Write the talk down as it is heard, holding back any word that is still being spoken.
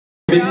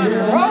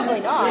Probably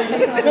not. I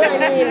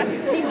mean,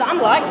 seems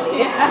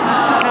unlikely.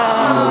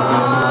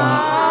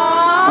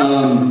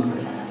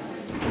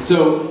 So,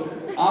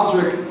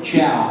 Osric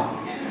Chau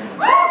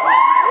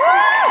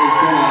is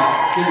going to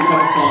sing a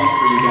couple songs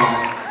for you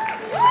guys.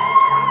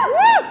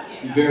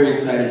 I'm very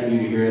excited for you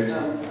to hear it.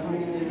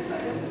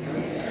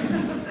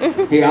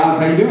 Hey Oz,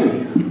 how you doing?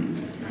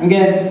 I'm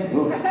good.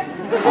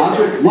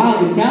 Osric.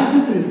 Wow, the sound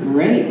system is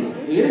great.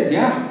 It is,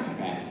 yeah.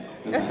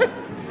 Okay.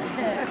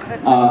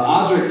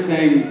 Osric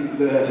sang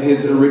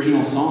his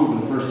original song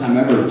for the first time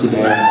ever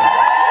today.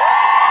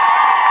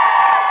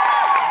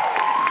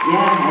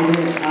 Yeah, I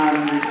did.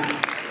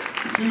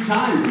 2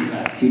 times, in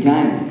fact. 2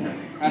 times.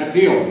 How'd it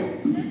feel?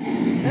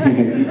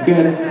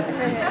 Good.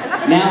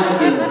 Now it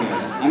feels good.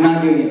 I'm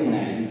not doing it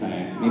tonight. I'm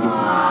sorry. Maybe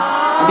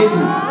tomorrow. I'll do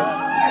tomorrow.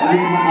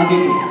 I'll do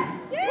tomorrow.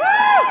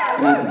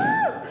 Not tonight.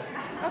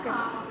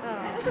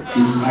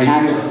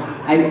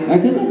 I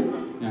feel good.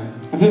 Yeah.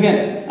 I feel good.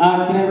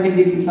 Tonight we're going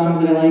to do some songs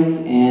that I like,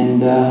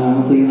 and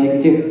hopefully you like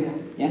it too.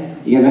 Yeah?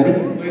 You guys ready?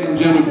 Ladies and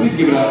gentlemen, please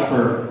give it up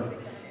for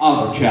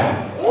Osric Chau.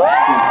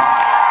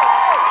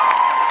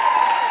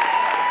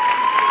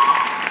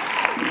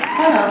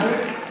 Hi, Osric.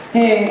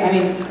 Hey, I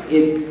mean,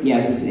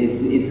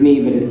 it's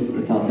me, but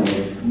it's also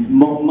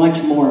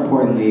much more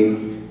importantly,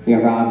 we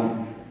got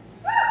Rob,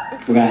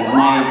 we got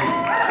Mike,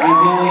 we got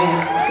Billy,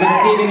 we got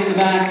Steven in the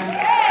back.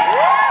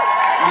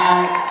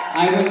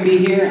 I wouldn't be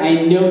here.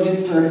 I know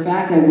this for a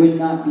fact. I would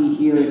not be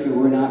here if it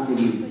were not for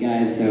these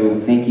guys. So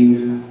thank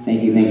you,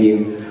 thank you, thank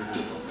you.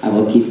 I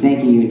will keep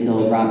thanking you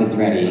until Rob is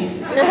ready.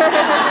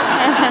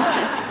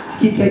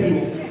 Keep thanking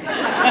you.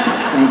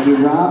 Thank you,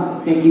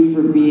 Rob. Thank you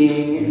for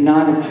being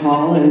not as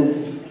tall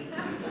as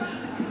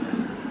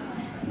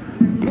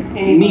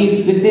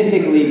me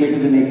specifically,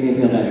 because it makes me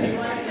feel better.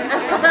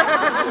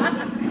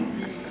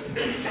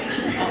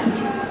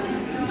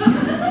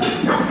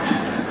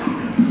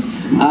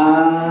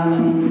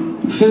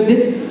 So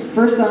this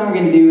first song we're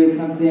going to do is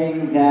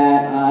something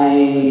that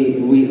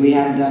we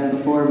haven't done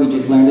before. We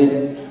just learned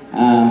it,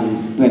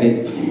 but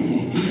it's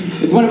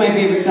one of my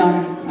favorite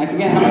songs. I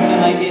forget how much I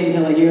like it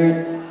until I hear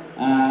it.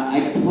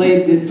 I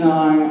played this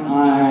song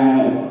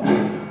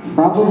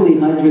probably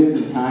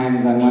hundreds of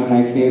times on one of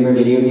my favorite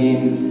video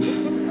games,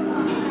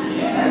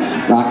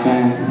 Rock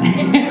Band,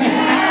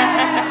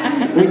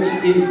 which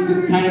is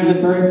kind of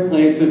the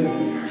birthplace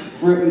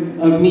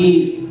of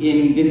me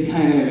in this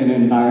kind of an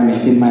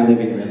environment in my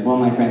living room, well,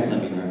 my friend's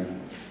living room.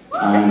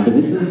 But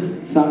this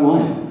is song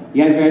 1.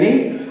 You guys ready?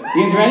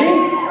 You guys ready?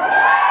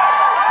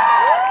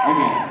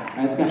 Okay, all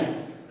right, let's go.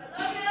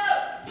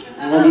 I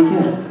love you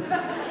too.